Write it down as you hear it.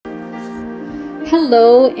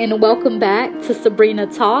Hello and welcome back to Sabrina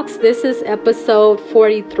Talks. This is episode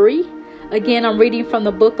 43. Again, I'm reading from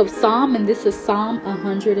the book of Psalm, and this is Psalm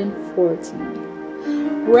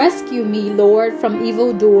 114. Rescue me, Lord, from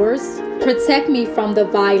evildoers. Protect me from the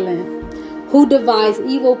violent, who devise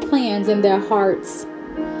evil plans in their hearts,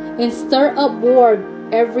 and stir up war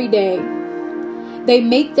every day. They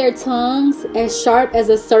make their tongues as sharp as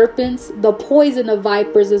a serpent's. The poison of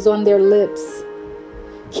vipers is on their lips.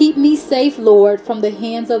 Keep me safe, Lord, from the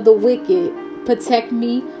hands of the wicked. Protect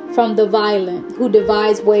me from the violent, who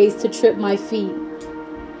devise ways to trip my feet.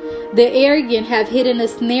 The arrogant have hidden a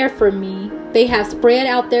snare for me. They have spread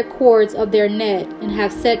out their cords of their net and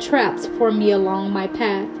have set traps for me along my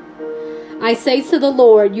path. I say to the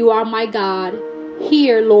Lord, you are my God.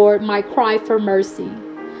 Hear, Lord, my cry for mercy.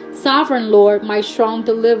 Sovereign Lord, my strong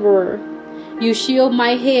deliverer. You shield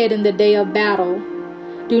my head in the day of battle.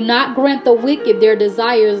 Do not grant the wicked their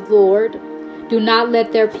desires, Lord. Do not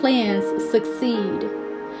let their plans succeed.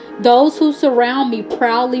 Those who surround me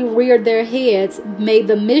proudly rear their heads. May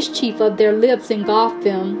the mischief of their lips engulf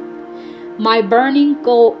them. My burning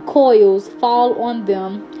coils fall on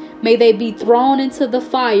them. May they be thrown into the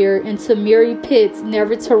fire, into miry pits,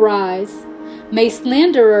 never to rise. May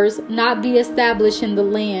slanderers not be established in the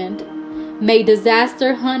land. May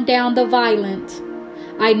disaster hunt down the violent.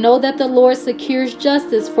 I know that the Lord secures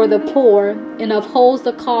justice for the poor and upholds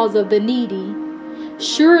the cause of the needy.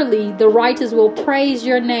 Surely the righteous will praise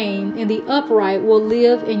your name, and the upright will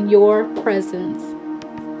live in your presence.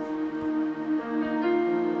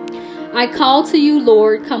 I call to you,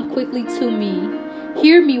 Lord, come quickly to me.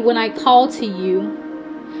 Hear me when I call to you.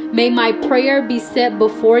 May my prayer be set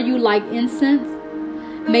before you like incense.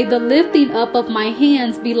 May the lifting up of my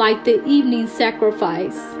hands be like the evening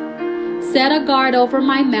sacrifice. Set a guard over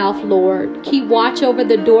my mouth, Lord. Keep watch over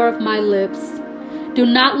the door of my lips. Do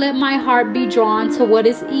not let my heart be drawn to what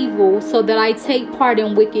is evil, so that I take part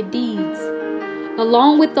in wicked deeds.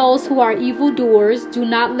 Along with those who are evildoers, do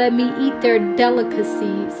not let me eat their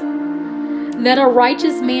delicacies. Let a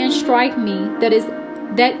righteous man strike me, that is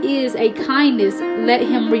a kindness, let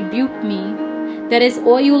him rebuke me. That is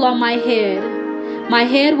oil on my head. My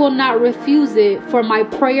head will not refuse it, for my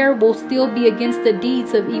prayer will still be against the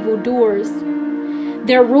deeds of evildoers.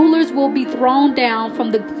 Their rulers will be thrown down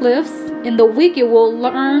from the cliffs, and the wicked will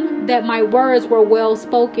learn that my words were well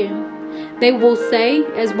spoken. They will say,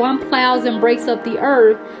 as one plows and breaks up the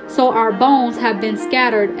earth, so our bones have been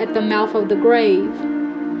scattered at the mouth of the grave.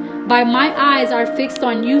 But my eyes are fixed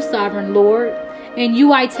on you, sovereign Lord. In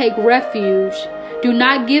you I take refuge. Do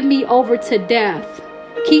not give me over to death.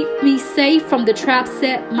 Keep me safe from the traps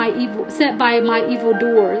set by my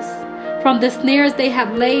evildoers, from the snares they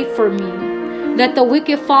have laid for me. Let the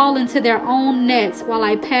wicked fall into their own nets while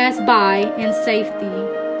I pass by in safety.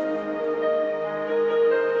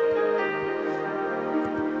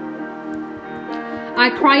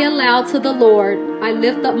 I cry aloud to the Lord. I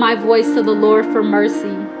lift up my voice to the Lord for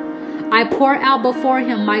mercy. I pour out before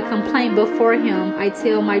him my complaint. Before him I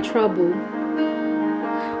tell my trouble.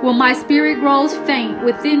 When my spirit grows faint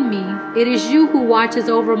within me, it is you who watches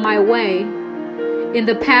over my way. In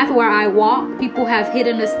the path where I walk, people have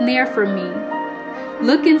hidden a snare for me.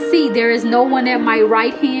 Look and see, there is no one at my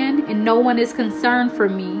right hand, and no one is concerned for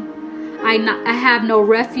me. I have no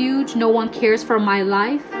refuge, no one cares for my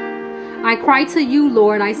life. I cry to you,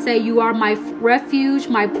 Lord. I say you are my refuge,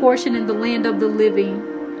 my portion in the land of the living.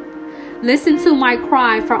 Listen to my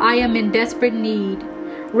cry, for I am in desperate need.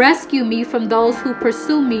 Rescue me from those who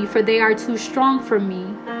pursue me, for they are too strong for me.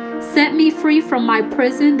 Set me free from my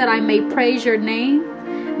prison, that I may praise your name.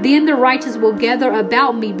 Then the righteous will gather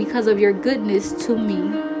about me because of your goodness to me.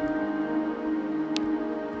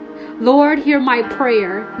 Lord, hear my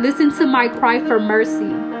prayer. Listen to my cry for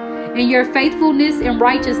mercy. In your faithfulness and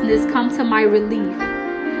righteousness come to my relief.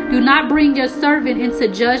 Do not bring your servant into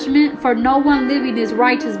judgment, for no one living is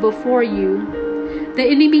righteous before you. The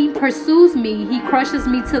enemy pursues me. He crushes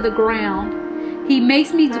me to the ground. He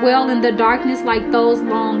makes me dwell in the darkness like those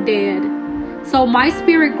long dead. So my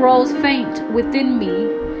spirit grows faint within me.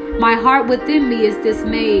 My heart within me is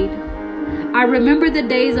dismayed. I remember the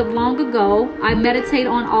days of long ago. I meditate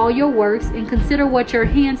on all your works and consider what your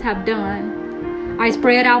hands have done. I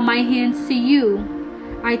spread out my hands to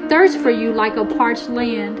you. I thirst for you like a parched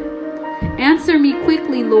land. Answer me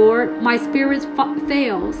quickly, Lord. My spirit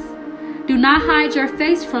fails. Do not hide your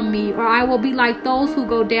face from me, or I will be like those who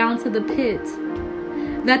go down to the pit.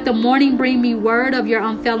 Let the morning bring me word of your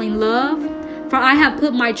unfailing love, for I have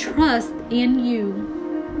put my trust in you.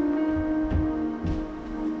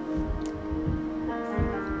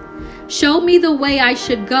 Show me the way I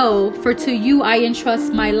should go, for to you I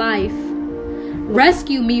entrust my life.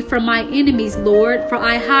 Rescue me from my enemies, Lord, for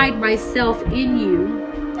I hide myself in you.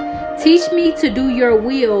 Teach me to do your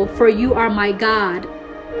will, for you are my God.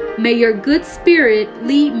 May your good spirit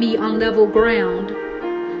lead me on level ground.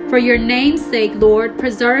 For your name's sake, Lord,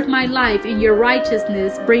 preserve my life in your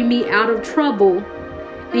righteousness. Bring me out of trouble.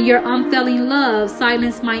 In your unfailing love,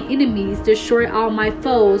 silence my enemies. Destroy all my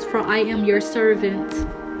foes, for I am your servant.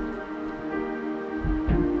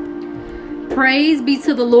 Praise be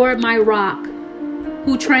to the Lord, my rock,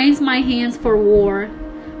 who trains my hands for war,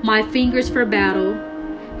 my fingers for battle.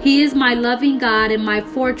 He is my loving God and my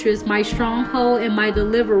fortress, my stronghold and my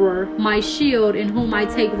deliverer, my shield in whom I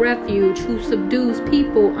take refuge, who subdues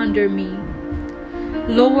people under me.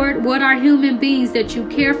 Lord, what are human beings that you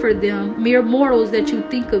care for them, mere mortals that you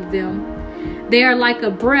think of them? They are like a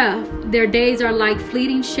breath, their days are like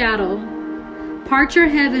fleeting shadow. Part your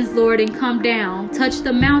heavens, Lord, and come down. Touch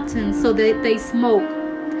the mountains so that they smoke.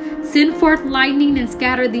 Send forth lightning and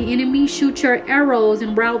scatter the enemy. Shoot your arrows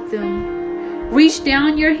and rout them. Reach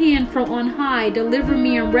down your hand from on high. Deliver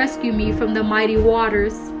me and rescue me from the mighty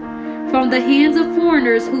waters, from the hands of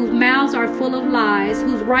foreigners whose mouths are full of lies,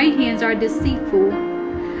 whose right hands are deceitful.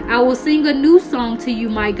 I will sing a new song to you,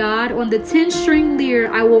 my God. On the 10-string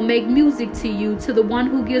lyre I will make music to you, to the one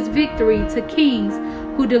who gives victory to kings,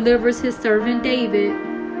 who delivers his servant David.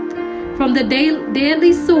 From the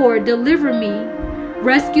deadly sword deliver me.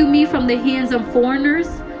 Rescue me from the hands of foreigners,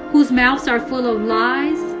 whose mouths are full of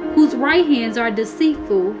lies, whose right hands are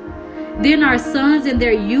deceitful. Then our sons in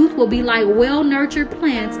their youth will be like well-nurtured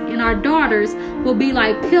plants, and our daughters will be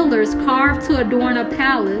like pillars carved to adorn a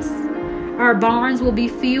palace. Our barns will be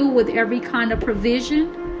filled with every kind of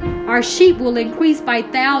provision. Our sheep will increase by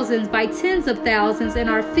thousands, by tens of thousands, and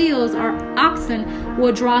our fields, our oxen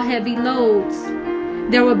will draw heavy loads.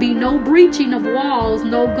 There will be no breaching of walls,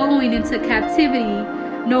 no going into captivity,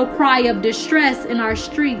 no cry of distress in our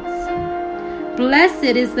streets.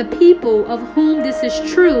 Blessed is the people of whom this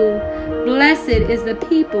is true. Blessed is the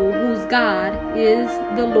people whose God is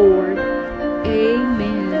the Lord.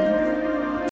 Amen.